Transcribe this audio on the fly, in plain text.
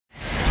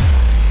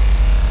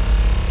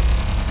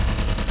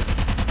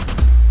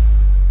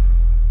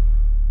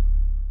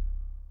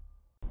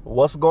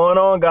What's going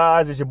on,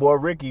 guys? It's your boy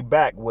Ricky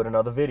back with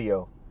another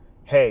video.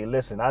 Hey,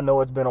 listen, I know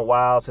it's been a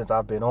while since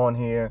I've been on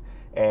here,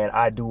 and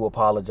I do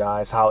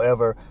apologize.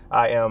 However,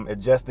 I am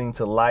adjusting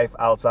to life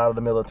outside of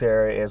the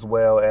military, as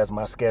well as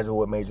my schedule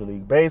with Major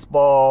League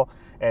Baseball,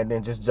 and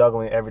then just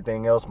juggling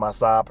everything else, my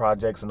side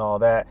projects and all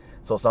that.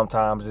 So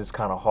sometimes it's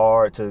kind of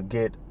hard to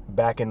get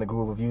back in the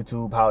groove of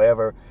YouTube.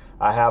 However,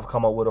 I have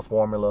come up with a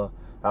formula.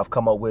 I've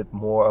come up with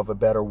more of a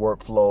better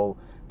workflow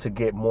to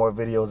get more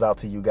videos out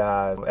to you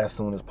guys as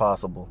soon as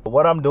possible. But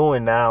what I'm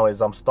doing now is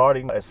I'm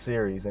starting a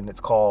series, and it's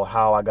called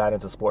How I Got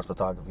Into Sports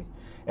Photography.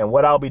 And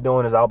what I'll be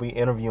doing is I'll be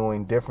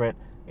interviewing different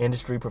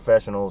industry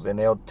professionals, and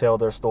they'll tell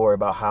their story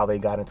about how they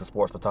got into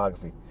sports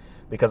photography.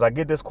 Because I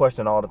get this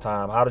question all the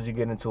time: how did you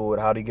get into it?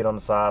 How do you get on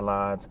the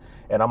sidelines?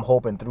 And I'm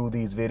hoping through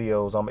these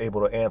videos I'm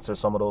able to answer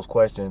some of those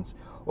questions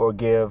or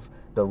give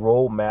the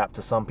roadmap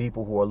to some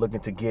people who are looking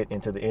to get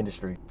into the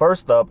industry.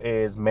 First up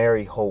is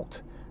Mary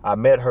Holt. I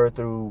met her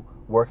through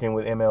working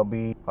with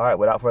MLB. All right,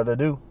 without further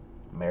ado,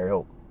 Mary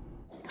Holt.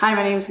 Hi,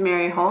 my name is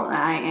Mary Holt.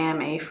 I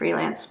am a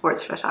freelance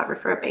sports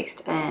photographer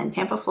based in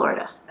Tampa,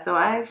 Florida. So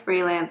I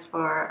freelance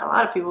for a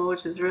lot of people,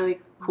 which is really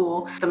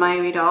cool. The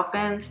Miami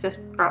Dolphins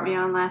just brought me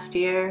on last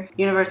year.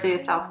 University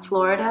of South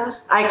Florida,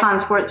 Icon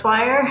Sports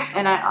Wire,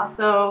 and I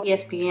also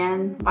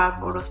ESPN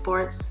Wild Photo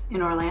Sports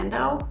in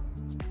Orlando.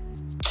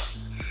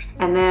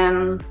 And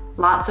then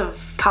lots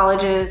of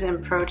colleges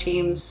and pro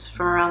teams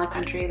from around the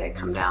country that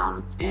come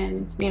down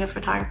and need a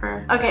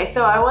photographer. Okay,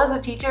 so I was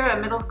a teacher,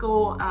 a middle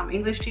school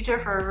English teacher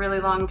for a really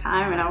long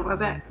time, and I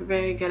wasn't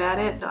very good at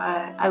it.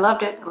 I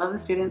loved it, I love the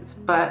students,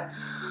 but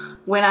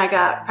when I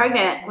got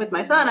pregnant with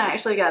my son, I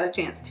actually got a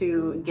chance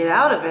to get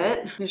out of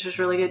it. This was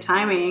really good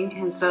timing,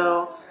 and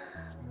so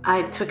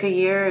I took a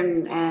year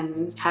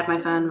and had my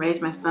son,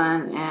 raised my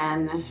son,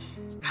 and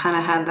kind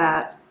of had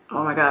that,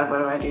 oh my God, what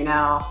do I do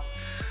now?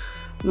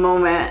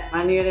 Moment.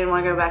 I knew I didn't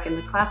want to go back in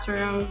the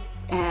classroom,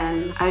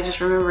 and I just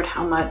remembered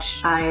how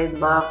much I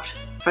loved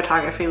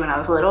photography when I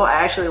was little. I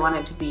actually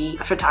wanted to be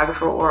a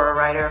photographer or a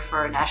writer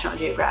for National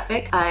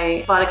Geographic.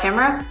 I bought a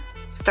camera,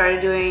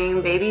 started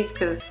doing babies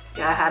because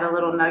I had a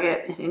little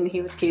nugget and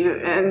he was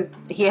cute and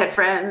he had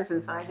friends,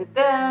 and so I did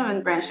them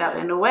and branched out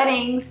into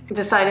weddings.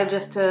 Decided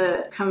just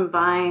to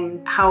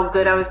combine how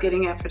good I was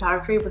getting at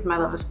photography with my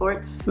love of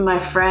sports. My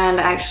friend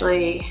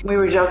actually, we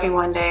were joking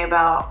one day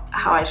about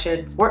how I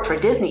should work for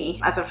Disney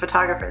as a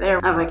photographer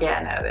there. I was like,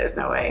 yeah, no, there's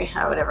no way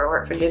I would ever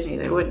work for Disney.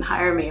 They wouldn't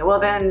hire me. Well,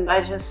 then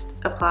I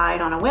just applied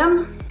on a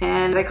whim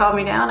and they called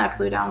me down. I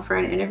flew down for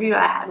an interview.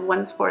 I had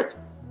one sports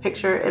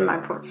picture in my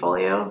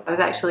portfolio. I was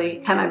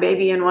actually had my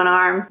baby in one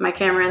arm, my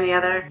camera in the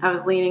other. I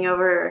was leaning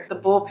over the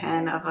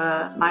bullpen of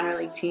a minor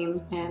league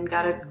team and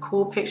got a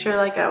cool picture,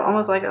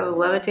 almost like I was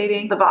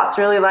levitating. The boss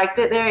really liked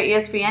it there at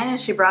ESPN, and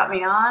she brought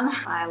me on.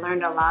 I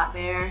learned a lot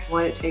there,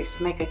 what it takes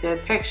to make a good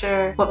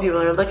picture, what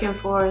people are looking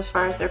for as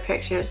far as their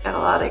pictures. Got a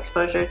lot of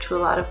exposure to a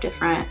lot of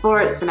different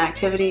sports and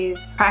activities,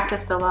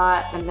 practiced a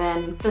lot, and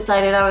then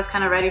decided I was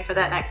kind of ready for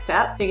that next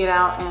step to get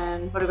out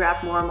and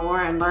photograph more and more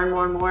and learn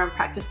more and more and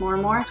practice more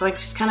and more. So I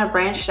just kind of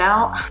branched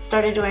out,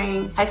 started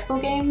doing high school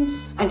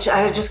games, and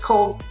I just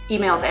cold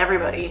emailed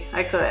everybody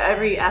I could,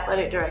 every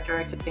athletic director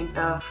I could think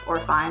of or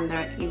find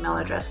their email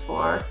address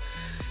for.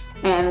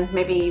 And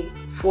maybe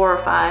 4 or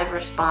 5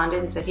 responded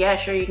and said, yeah,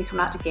 sure, you can come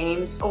out to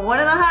games. One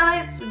of the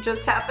highlights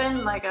just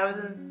happened, I was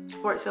in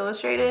Sports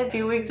Illustrated a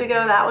few weeks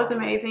ago. That was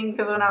amazing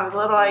because when I was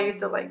little, I used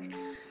to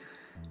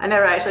I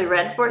never actually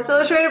read Sports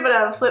Illustrated, but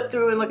I would flip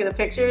through and look at the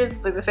pictures,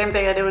 the same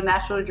thing I did with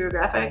National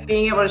Geographic.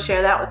 Being able to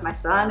share that with my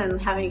son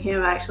and having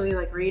him actually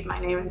read my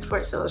name in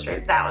Sports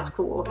Illustrated, that was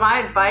cool. My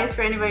advice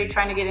for anybody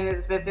trying to get into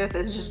this business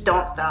is just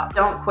don't stop,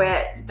 don't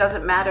quit.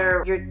 Doesn't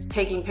matter if you're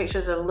taking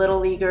pictures of little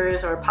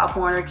leaguers or Pop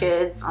Warner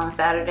kids on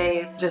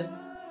Saturdays, just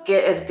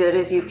get as good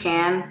as you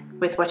can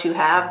with what you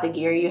have, the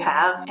gear you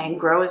have, and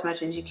grow as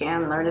much as you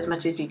can, learn as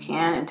much as you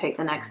can, and take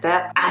the next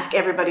step. Ask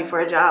everybody for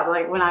a job.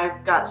 When I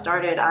got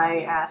started, I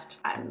asked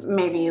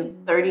maybe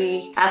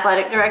 30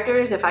 athletic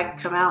directors if I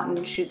could come out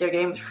and shoot their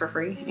games for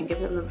free and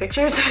give them the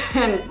pictures,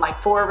 and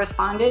 4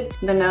 responded.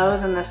 The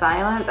no's and the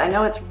silence. I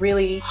know it's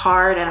really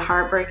hard and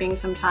heartbreaking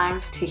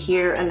sometimes to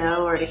hear a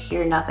no or to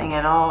hear nothing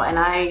at all, and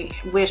I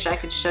wish I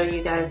could show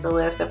you guys the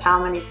list of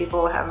how many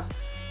people have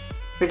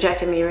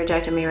rejected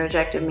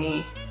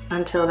me,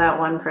 until that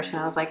one person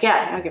I was like,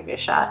 yeah, I'll give you a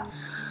shot.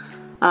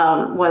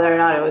 Whether or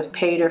not it was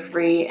paid or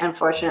free.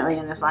 Unfortunately,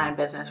 in this line of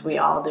business, we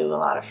all do a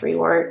lot of free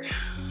work.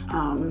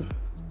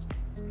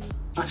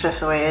 That's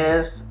just the way it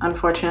is,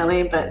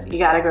 unfortunately, but you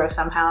gotta grow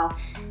somehow.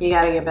 You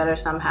gotta get better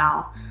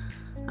somehow.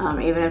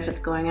 Even if it's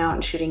going out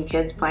and shooting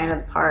kids playing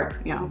at the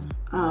park,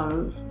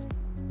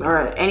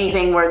 or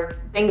anything where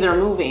things are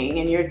moving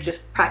and you're just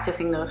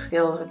practicing those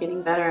skills of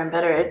getting better and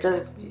better.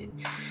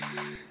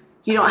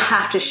 You don't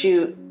have to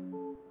shoot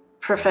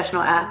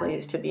professional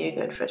athletes to be a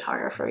good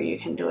photographer. You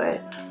can do it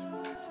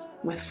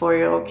with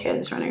 4-year-old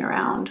kids running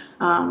around.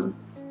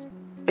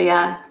 But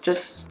yeah,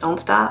 just don't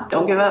stop,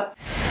 don't give up.